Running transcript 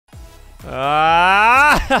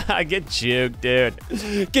I get juked,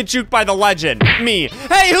 dude. Get juked by the legend. Me.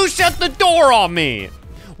 Hey, who shut the door on me?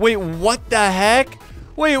 Wait, what the heck?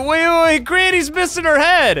 Wait. Granny's missing her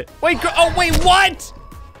head. Wait, oh, wait, what?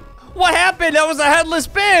 What happened? That was a headless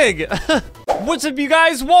pig. What's up, you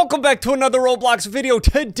guys? Welcome back to another Roblox video.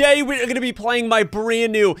 Today, we're going to be playing my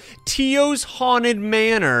brand new Tio's Haunted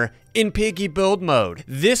Manor in Piggy build mode.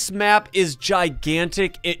 This map is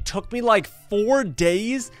gigantic. It took me like 4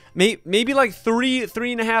 days, maybe like three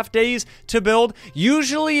and a half days to build.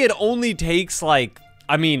 Usually it only takes like,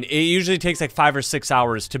 it usually takes like 5 or 6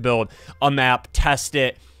 hours to build a map, test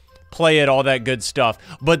it, play it, all that good stuff.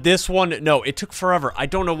 But this one, no, it took forever. I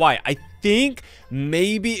don't know why. I think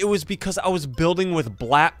maybe it was because I was building with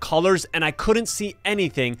black colors and I couldn't see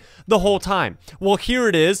anything the whole time. Well, here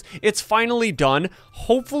it is. It's finally done.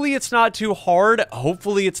 Hopefully it's not too hard.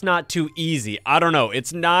 Hopefully it's not too easy. I don't know.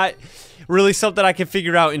 It's not really something I can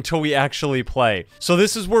figure out until we actually play. So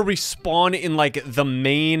this is where we spawn in like the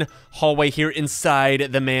main hallway here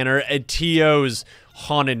inside the manor at Tio's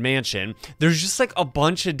Haunted Mansion. There's just like a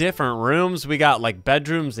bunch of different rooms. We got like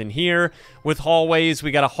bedrooms in here with hallways.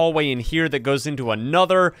 We got a hallway in here that goes into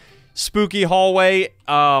another spooky hallway.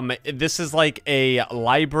 This is like a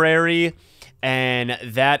library, and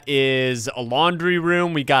that is a laundry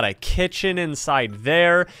room. We got a kitchen inside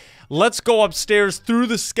there. Let's go upstairs through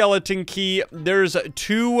the skeleton key. There's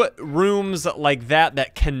 2 rooms like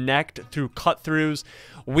that connect through cut-throughs.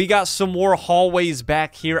 We got some more hallways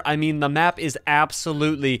back here. I mean, the map is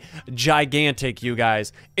absolutely gigantic, you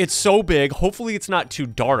guys. It's so big. Hopefully, it's not too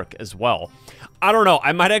dark as well. I don't know.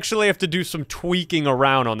 I might actually have to do some tweaking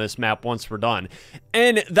around on this map once we're done.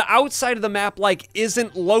 And the outside of the map, like,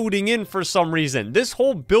 isn't loading in for some reason. This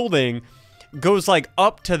whole building goes like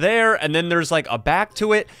up to there, and then there's like a back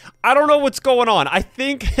to it. I don't know what's going on. I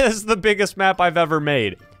think it's the biggest map I've ever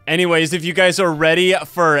made. Anyways, if you guys are ready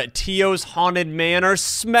for Tio's Haunted Manor,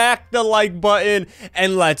 smack the like button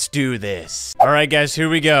and let's do this. All right, guys, here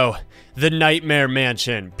we go. The Nightmare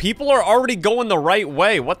Mansion. People are already going the right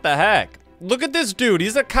way. What the heck? Look at this dude.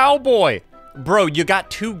 He's a cowboy. Bro, you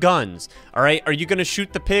got 2 guns. All right, are you gonna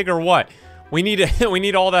shoot the pig or what? We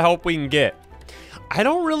need all the help we can get. I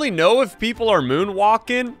don't really know if people are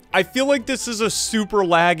moonwalking. I feel like this is a super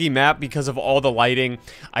laggy map because of all the lighting.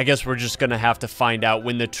 I guess we're just gonna have to find out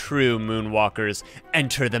when the true moonwalkers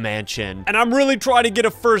enter the mansion. And I'm really trying to get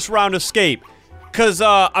a first round escape, because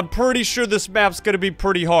I'm pretty sure this map's gonna be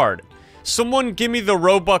pretty hard. Someone give me the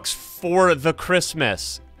Robux for the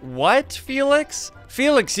Christmas. What, Felix?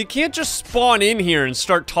 Felix, you can't just spawn in here and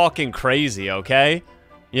start talking crazy, okay?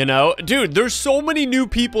 You know, dude, there's so many new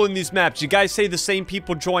people in these maps. You guys say the same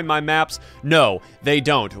people join my maps? No, they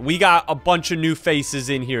don't. We got a bunch of new faces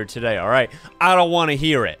in here today, all right? I don't want to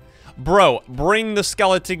hear it. Bro, bring the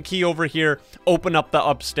skeleton key over here. Open up the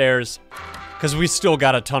upstairs, because we still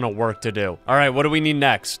got a ton of work to do. All right, what do we need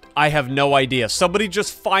next? I have no idea. Somebody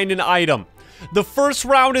just find an item. The first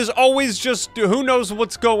round is always just, who knows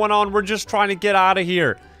what's going on? We're just trying to get out of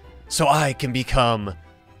here so I can become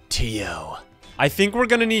Tio. I think we're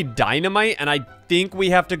gonna need dynamite, and I think we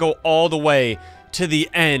have to go all the way to the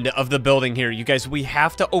end of the building here. You guys, we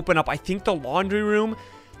have to open up, I think, the laundry room.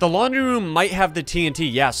 The laundry room might have the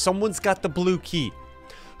TNT. Yeah, someone's got the blue key.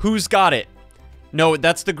 Who's got it? No,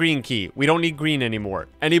 that's the green key. We don't need green anymore.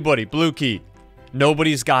 Anybody, blue key.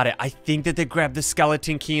 Nobody's got it. I think that they grabbed the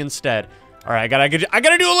skeleton key instead. All right, I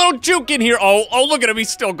gotta do a little juke in here. Oh, look at him. He's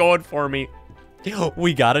still going for me.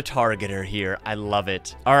 We got a targeter here. I love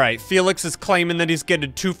it. All right, Felix is claiming that he's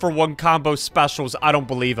getting 2-for-1 combo specials. I don't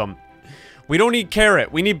believe him. We don't need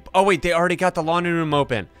carrot. We need... Oh, wait, they already got the laundry room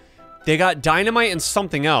open. They got dynamite and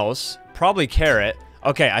something else. Probably carrot.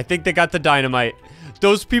 Okay, I think they got the dynamite.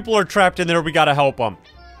 Those people are trapped in there. We gotta help them.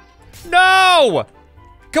 No!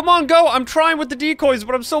 Come on, go. I'm trying with the decoys,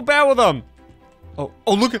 but I'm so bad with them. Oh,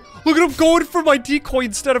 look at him going for my decoy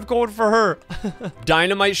instead of going for her.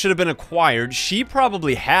 Dynamite should have been acquired. She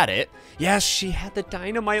probably had it. Yes, she had the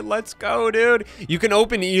dynamite. Let's go, dude. You can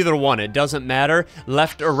open either one. It doesn't matter.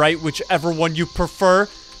 Left or right, whichever one you prefer.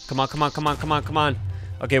 Come on.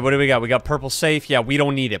 Okay, what do we got? We got purple safe. Yeah, we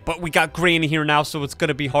don't need it. But we got green here now, so it's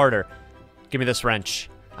gonna be harder. Give me this wrench.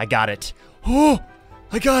 I got it. Oh!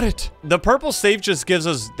 I got it. The purple safe just gives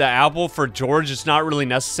us the apple for George. It's not really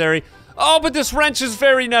necessary. Oh, but this wrench is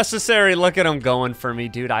very necessary. Look at him going for me,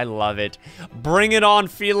 dude. I love it. Bring it on,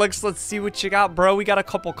 Felix. Let's see what you got, bro. We got a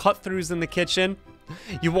couple cut-throughs in the kitchen.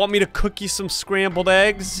 You want me to cook you some scrambled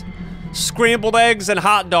eggs? Scrambled eggs and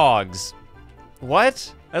hot dogs.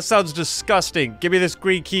 What? That sounds disgusting. Give me this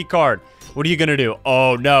green key card. What are you gonna do?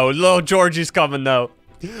 Oh, no. Little Georgie's coming, though.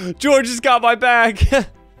 Georgie's got my bag.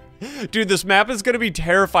 Dude, this map is gonna be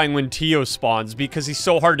terrifying when Tio spawns because he's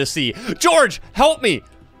so hard to see. George, help me!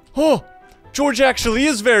 Oh, George actually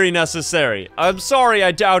is very necessary. I'm sorry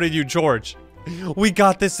I doubted you, George. We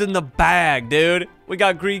got this in the bag, dude. We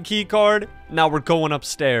got green key card. Now we're going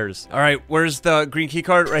upstairs. All right, where's the green key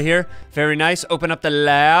card? Right here. Very nice. Open up the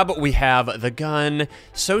lab. We have the gun.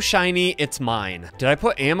 So shiny, it's mine. Did I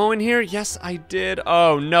put ammo in here? Yes, I did.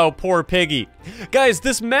 Oh, no, poor Piggy. Guys,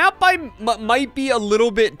 this map might be a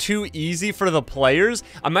little bit too easy for the players.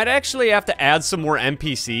 I might actually have to add some more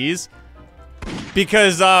NPCs.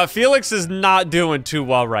 Because Felix is not doing too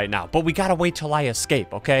well right now. But we gotta wait till I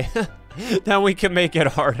escape, okay? Then we can make it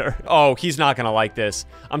harder. Oh, he's not gonna like this.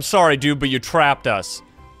 I'm sorry, dude, but you trapped us.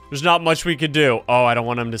 There's not much we could do. Oh, I don't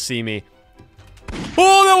want him to see me.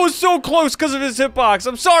 Oh, that was so close because of his hitbox.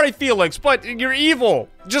 I'm sorry, Felix, but you're evil.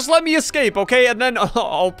 Just let me escape, okay? And then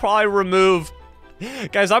I'll probably remove...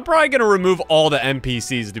 Guys, I'm probably gonna remove all the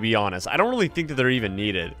NPCs, to be honest. I don't really think that they're even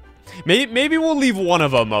needed. Maybe we'll leave one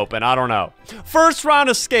of them open. I don't know. First round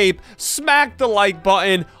escape. Smack the like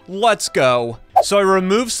button. Let's go. So I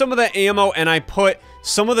removed some of the ammo and I put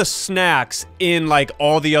some of the snacks in like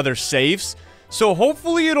all the other safes. So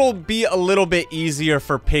hopefully it'll be a little bit easier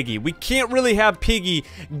for Piggy. We can't really have Piggy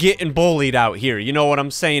getting bullied out here. You know what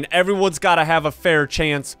I'm saying? Everyone's got to have a fair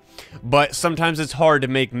chance. But sometimes it's hard to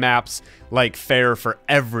make maps like fair for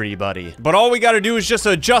everybody. But all we gotta do is just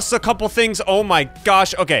adjust a couple things. Oh my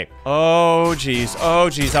gosh, okay. Oh geez, I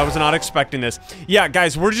was not expecting this. Yeah,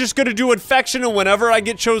 guys, we're just gonna do infection, and whenever I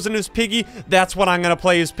get chosen as Piggy, that's what I'm gonna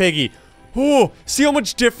play as Piggy. Oh, see how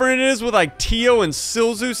much different it is with like Tio and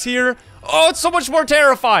Silzus here? Oh, it's so much more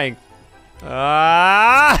terrifying.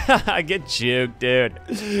 I get juked,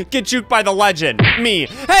 dude. Get juked by the legend, me.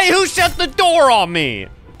 Hey, who shut the door on me?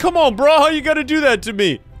 Come on, bro, how you gotta do that to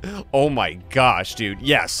me? Oh my gosh, dude.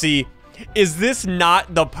 Yeah, see, is this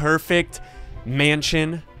not the perfect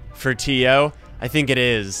mansion for Tio? I think it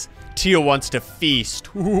is. Tio wants to feast.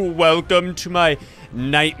 Ooh, welcome to my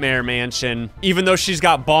nightmare mansion. Even though she's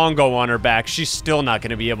got Bongo on her back, she's still not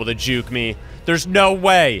gonna be able to juke me. There's no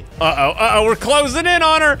way. Uh-oh, we're closing in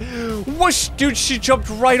on her. Whoosh, dude, she jumped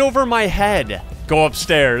right over my head. Go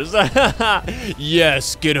upstairs.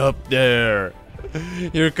 Yes, get up there.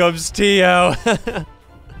 Here comes Tio.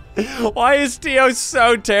 Why is Tio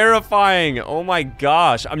so terrifying? Oh my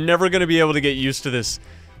gosh. I'm never gonna be able to get used to this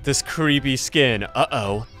creepy skin.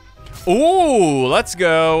 Uh-oh. Ooh, let's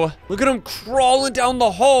go. Look at him crawling down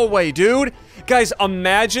the hallway, dude. Guys,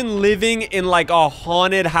 imagine living in like a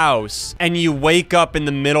haunted house and you wake up in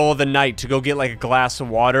the middle of the night to go get like a glass of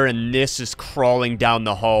water and this is crawling down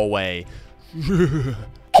the hallway.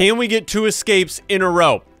 Can we get 2 escapes in a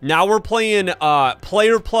row? Now we're playing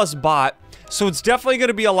player plus bot, so it's definitely going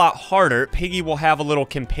to be a lot harder. Piggy will have a little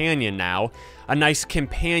companion now, a nice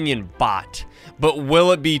companion bot. But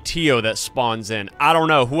will it be Tio that spawns in? I don't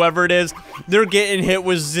know. Whoever it is, they're getting hit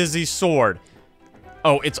with Zizzy's sword.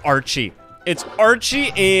 Oh, it's Archie. It's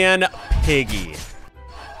Archie and Piggy.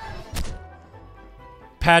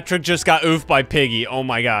 Patrick just got oofed by Piggy. Oh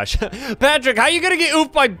my gosh. Patrick, how you gonna get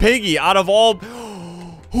oofed by Piggy out of all...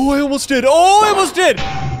 Oh, I almost did. Oh, I almost did.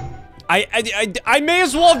 I may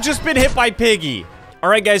as well have just been hit by Piggy. All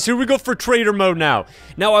right, guys, here we go for trader mode now.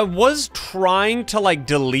 Now, I was trying to, like,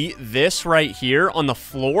 delete this right here on the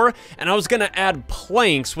floor, and I was gonna add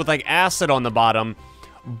planks with, like, acid on the bottom,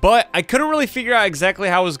 but I couldn't really figure out exactly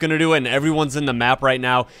how I was gonna do it, and everyone's in the map right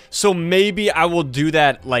now, so maybe I will do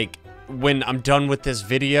that, like, when I'm done with this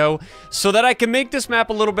video so that I can make this map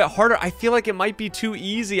a little bit harder. I feel like it might be too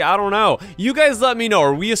easy. I don't know. You guys let me know.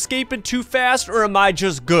 Are we escaping too fast or am I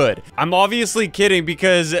just good? I'm obviously kidding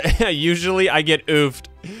because usually I get oofed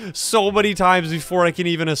so many times before I can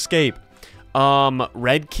even escape.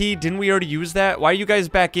 Red key, didn't we already use that? Why are you guys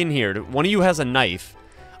back in here? One of you has a knife.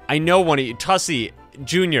 I know one of you. Tussy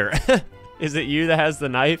Jr. Is it you that has the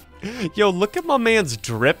knife? Yo, look at my man's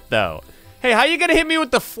drip though. Hey, how you gonna hit me with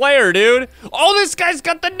the flare, dude? Oh, this guy's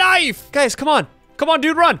got the knife! Guys, come on. Come on,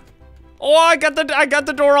 dude, run. Oh, I got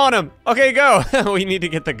the door on him. Okay, go. We need to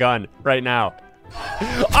get the gun right now.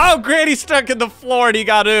 Oh, great, he's stuck in the floor and he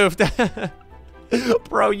got oofed.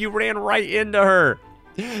 Bro, you ran right into her.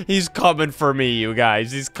 He's coming for me, you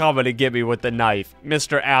guys. He's coming to get me with the knife.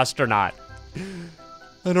 Mr. Astronaut.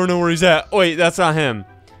 I don't know where he's at. Wait, that's not him.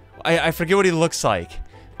 I forget what he looks like.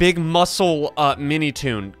 Big muscle mini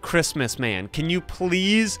tune, Christmas man. Can you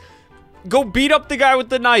please go beat up the guy with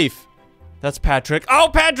the knife? That's Patrick. Oh,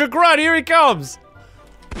 Patrick, run! Here he comes.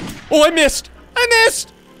 Oh, I missed. I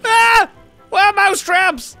missed. Ah! Well, mouse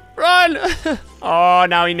traps. Run. Oh,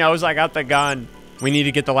 now he knows I got the gun. We need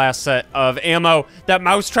to get the last set of ammo. That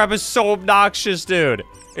mouse trap is so obnoxious, dude.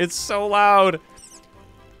 It's so loud.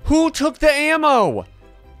 Who took the ammo?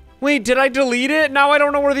 Wait, did I delete it? Now I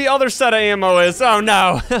don't know where the other set of ammo is. Oh,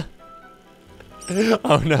 no.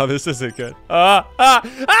 Oh, no, this isn't good. Get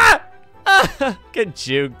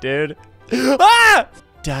juked, dude. Ah!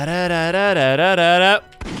 Da-da-da-da-da-da-da.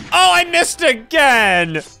 Oh, I missed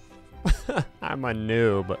again. I'm a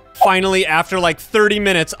noob. Finally, after like 30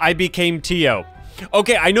 minutes, I became Tio.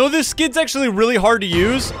 Okay, I know this skid's actually really hard to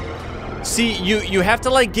use. See, you have to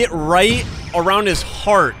like get right around his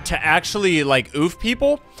heart to actually like oof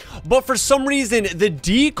people. But for some reason, the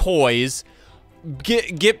decoys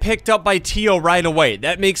get picked up by Tio right away.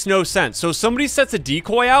 That makes no sense. So if somebody sets a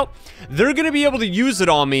decoy out, they're gonna be able to use it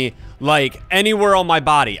on me like anywhere on my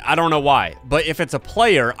body. I don't know why. But if it's a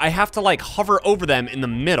player, I have to like hover over them in the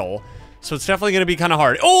middle. So it's definitely gonna be kind of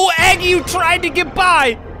hard. Oh, Eggy, you tried to get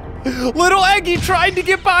by. Little Eggy tried to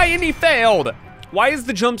get by and he failed. Why is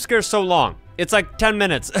the jump scare so long? It's like 10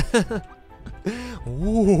 minutes.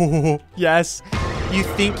 Ooh, yes. You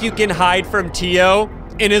think you can hide from Tio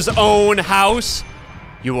in his own house?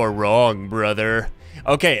 You are wrong, brother.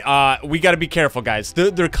 Okay, we gotta be careful, guys.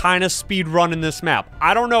 They're kind of speed running this map.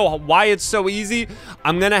 I don't know why it's so easy.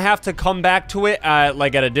 I'm gonna have to come back to it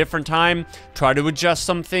like at a different time, try to adjust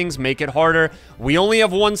some things, make it harder. We only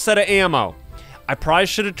have one set of ammo. I probably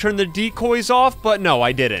should have turned the decoys off, but no,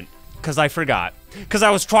 I didn't, because I forgot. Because I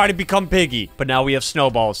was trying to become Piggy, but now we have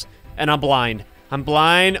snowballs, and I'm blind. I'm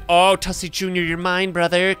blind. Oh, Tussy Jr., you're mine,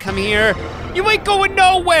 brother. Come here. You ain't going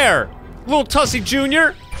nowhere, little Tussy Jr.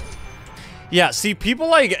 Yeah, see, people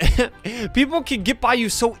like, people can get by you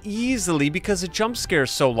so easily because the jump scare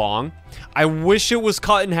is so long. I wish it was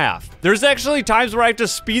cut in half. There's actually times where I have to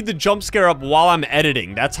speed the jump scare up while I'm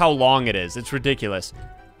editing. That's how long it is. It's ridiculous.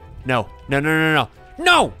 No, no, no, no, no,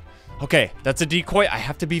 no. Okay, that's a decoy. I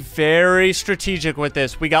have to be very strategic with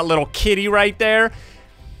this. We got little Kitty right there.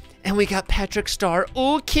 And we got Patrick Star.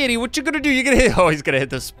 Oh, Kitty, what you gonna do? You're gonna hit, oh, he's gonna hit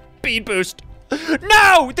the speed boost.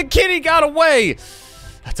 No, the Kitty got away.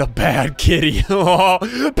 That's a bad Kitty. Oh,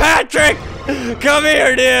 Patrick, come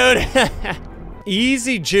here, dude.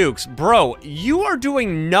 Easy jukes. Bro, you are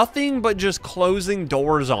doing nothing but just closing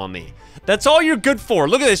doors on me. That's all you're good for.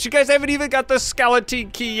 Look at this. You guys haven't even got the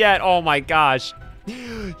skeleton key yet. Oh my gosh.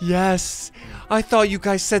 Yes, I thought you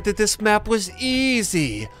guys said that this map was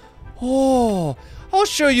easy. Oh, I'll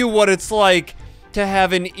show you what it's like to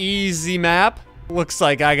have an easy map. Looks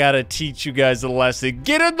like I gotta teach you guys a lesson.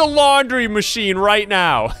 Get in the laundry machine right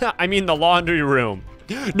now. I mean the laundry room.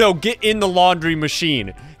 No, get in the laundry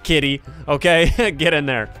machine, Kitty. Okay, get in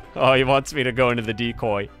there. Oh, he wants me to go into the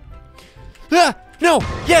decoy. Ah, no,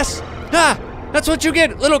 yes. Ah, that's what you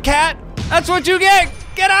get, little cat. That's what you get.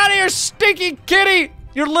 Get out of here, stinky kitty.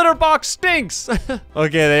 Your litter box stinks.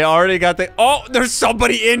 Okay, they already got the, oh, there's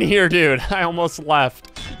somebody in here, dude. I almost left.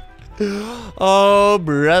 Oh,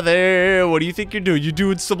 brother, what do you think you're doing? You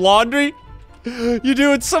doing some laundry? You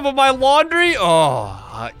doing some of my laundry?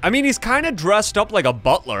 Oh, I mean, he's kind of dressed up like a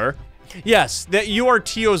butler. Yes, that you are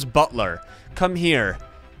Tio's butler. Come here,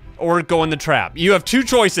 or go in the trap. You have two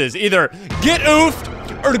choices, either get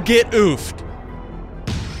oofed or get oofed.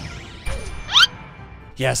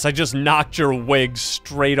 Yes, I just knocked your wig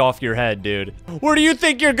straight off your head, dude. Where do you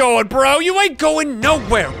think you're going, bro? You ain't going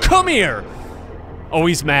nowhere. Come here. Oh,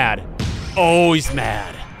 he's mad. Oh, he's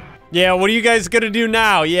mad. Yeah, what are you guys gonna do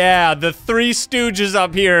now? Yeah, the Three Stooges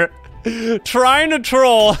up here trying to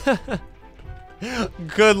troll.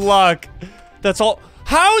 Good luck. That's all.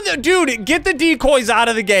 How the dude, get the decoys out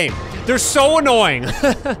of the game. They're so annoying.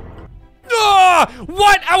 What?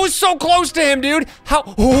 I was so close to him, dude. How?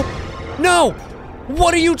 Oh, no.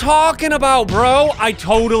 What are you talking about, bro? I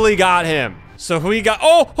totally got him. So who you got?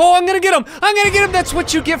 Oh, I'm gonna get him. I'm gonna get him. That's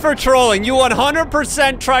what you get for trolling. You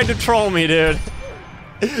 100% tried to troll me, dude.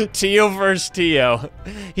 Tio versus Tio.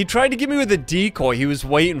 He tried to get me with a decoy. He was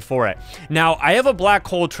waiting for it. Now, I have a black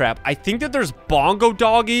hole trap. I think that there's Bongo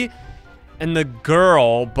Doggy and the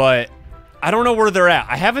girl, but I don't know where they're at.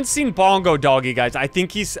 I haven't seen Bongo Doggy, guys. I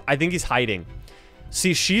think he's hiding.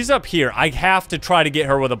 See, she's up here. I have to try to get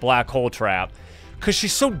her with a black hole trap because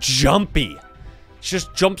she's so jumpy. She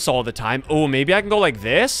just jumps all the time. Oh, maybe I can go like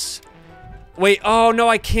this? Wait, oh no,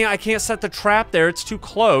 I can't. I can't set the trap there. It's too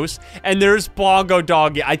close. And there's Bongo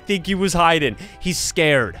Doggy. I think he was hiding. He's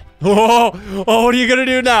scared. Oh, what are you gonna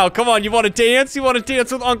do now? Come on, you wanna dance? You wanna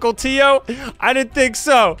dance with Uncle Tio? I didn't think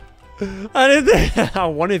so. I didn't think.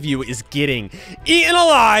 One of you is getting eaten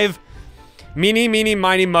alive. Meeny, meeny,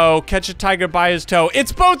 miny, mo. Catch a tiger by his toe.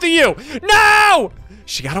 It's both of you. No!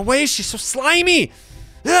 She got away. She's so slimy.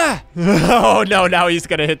 Oh no, now he's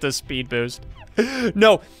gonna hit the speed boost.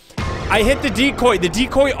 No, I hit the decoy. The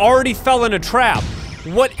decoy already fell in a trap.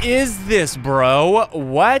 What is this, bro?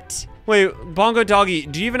 What? Wait, Bongo Doggy,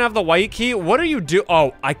 do you even have the white key? What are you do?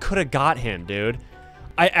 Oh, I could have got him, dude.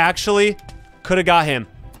 I actually could have got him.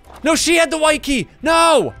 No, she had the white key.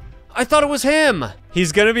 No, I thought it was him.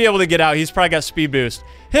 He's gonna be able to get out. He's probably got speed boost.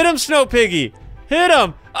 Hit him, Snow Piggy. Hit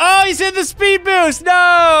him. Oh, he's in the speed boost.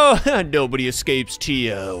 No. Nobody escapes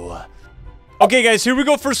Tio. Okay, guys, here we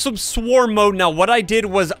go for some swarm mode. Now, what I did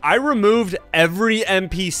was I removed every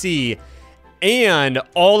NPC and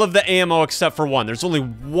all of the ammo except for one. There's only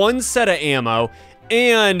one set of ammo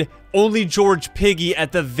and only George Piggy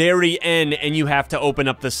at the very end, and you have to open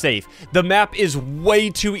up the safe. The map is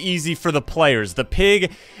way too easy for the players. The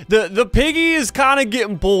piggy is kind of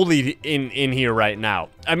getting bullied in here right now.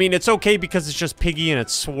 I mean, it's okay because it's just Piggy and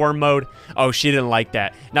it's swarm mode. Oh, she didn't like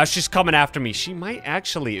that. Now she's coming after me. She might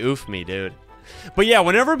actually oof me, dude. But yeah,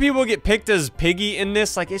 whenever people get picked as Piggy in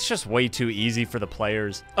this, like, it's just way too easy for the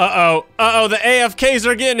players. Uh-oh. Uh-oh, the AFKs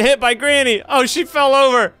are getting hit by Granny. Oh, she fell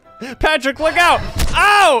over. Patrick, look out.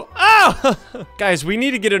 Ow! Ow! Guys, we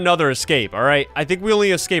need to get another escape, all right? I think we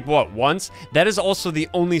only escaped, what, once? That is also the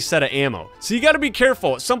only set of ammo. So you got to be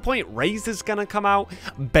careful. At some point, Ray's is going to come out.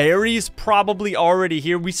 Barry's probably already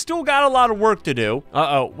here. We still got a lot of work to do.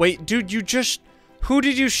 Uh-oh. Wait, dude, you just... Who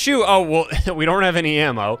did you shoot? Oh, well, we don't have any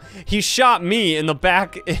ammo. He shot me in the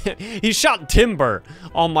back. He shot Timber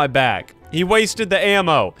on my back. He wasted the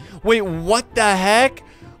ammo. Wait, what the heck?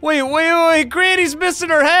 Wait. Granny's missing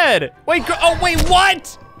her head. Wait, oh, wait, what?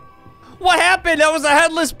 What happened? That was a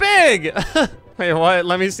headless pig. Wait, what?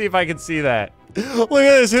 Let me see if I can see that. Look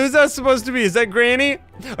at this. Who's that supposed to be? Is that Granny?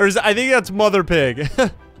 Or is I think that's Mother Pig.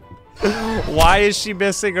 Why is she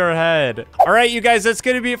missing her head? All right, you guys, that's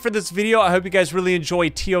going to be it for this video. I hope you guys really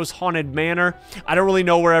enjoyed Tio's Haunted Manor. I don't really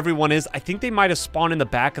know where everyone is. I think they might have spawned in the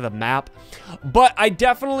back of the map. But I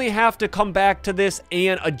definitely have to come back to this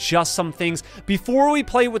and adjust some things. Before we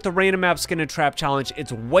play with the random map skin and trap challenge,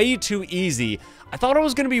 it's way too easy. I thought it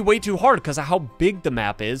was going to be way too hard because of how big the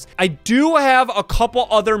map is. I do have a couple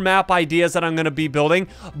other map ideas that I'm going to be building,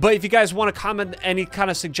 but if you guys want to comment any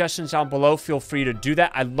kind of suggestions down below, feel free to do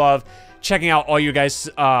that. I love checking out all you guys'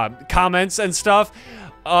 comments and stuff.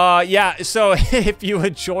 Yeah, so if you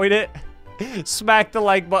enjoyed it, smack the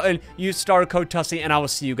like button, use star code Tussy, and I will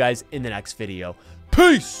see you guys in the next video.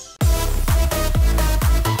 Peace!